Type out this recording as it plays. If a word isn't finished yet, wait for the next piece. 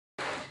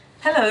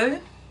Hello,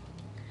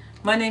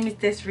 my name is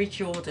Desiree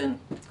Jordan.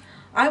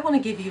 I want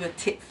to give you a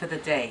tip for the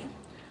day.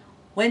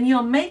 When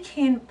you're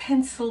making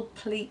pencil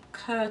pleat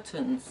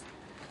curtains,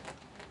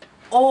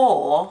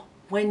 or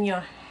when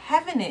you're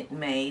having it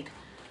made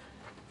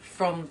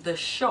from the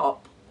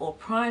shop or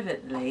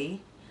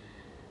privately,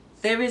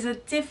 there is a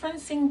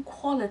difference in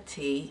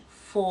quality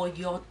for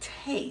your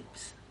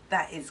tapes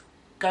that is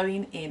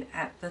going in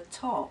at the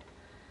top.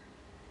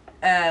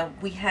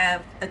 We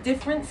have a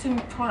difference in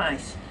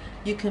price.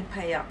 You can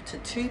pay up to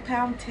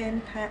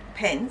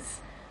 £2.10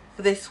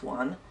 for this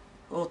one,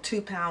 or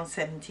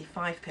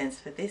 £2.75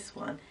 for this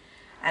one,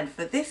 and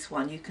for this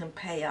one you can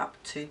pay up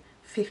to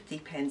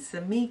 50p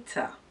a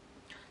metre.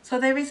 So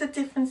there is a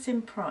difference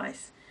in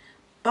price.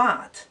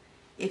 But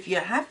if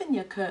you're having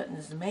your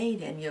curtains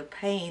made and you're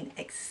paying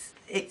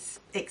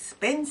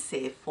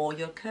expensive for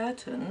your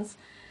curtains,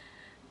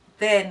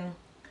 then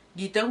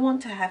you don't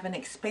want to have an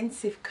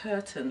expensive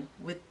curtain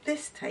with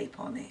this tape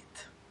on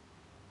it.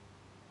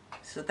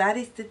 So that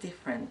is the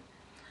difference.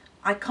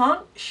 I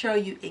can't show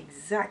you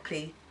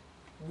exactly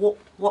what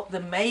the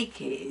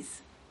make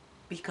is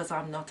because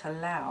I'm not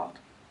allowed.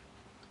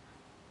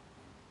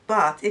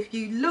 But if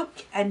you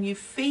look and you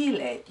feel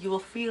it, you will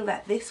feel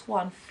that this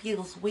one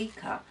feels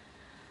weaker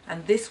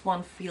and this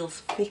one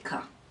feels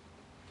thicker.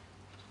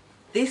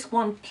 This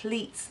one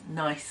pleats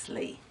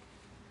nicely.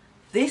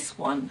 This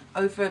one,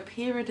 over a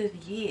period of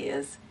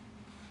years,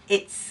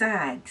 it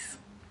sags.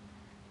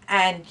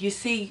 And you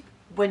see,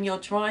 when you're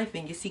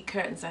driving, you see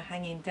curtains are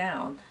hanging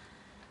down.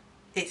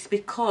 It's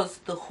because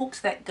the hooks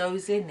that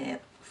goes in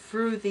it,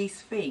 through these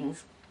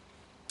things,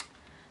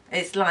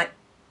 it's like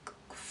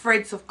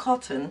threads of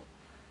cotton.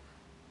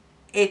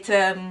 It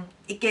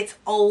gets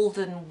old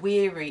and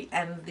weary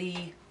and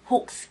the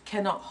hooks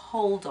cannot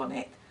hold on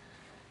it.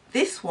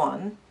 This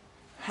one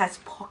has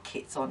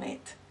pockets on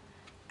it,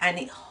 and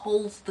it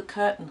holds the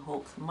curtain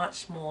hooks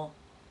much more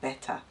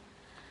better.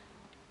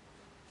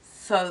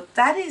 So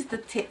that is the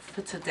tip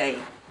for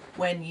today.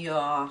 When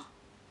you're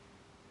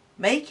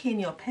making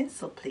your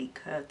pencil pleat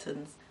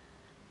curtains,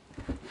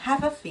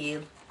 have a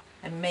feel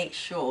and make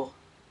sure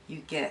you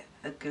get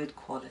a good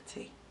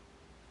quality.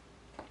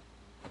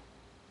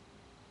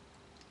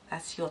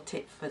 That's your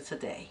tip for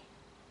today.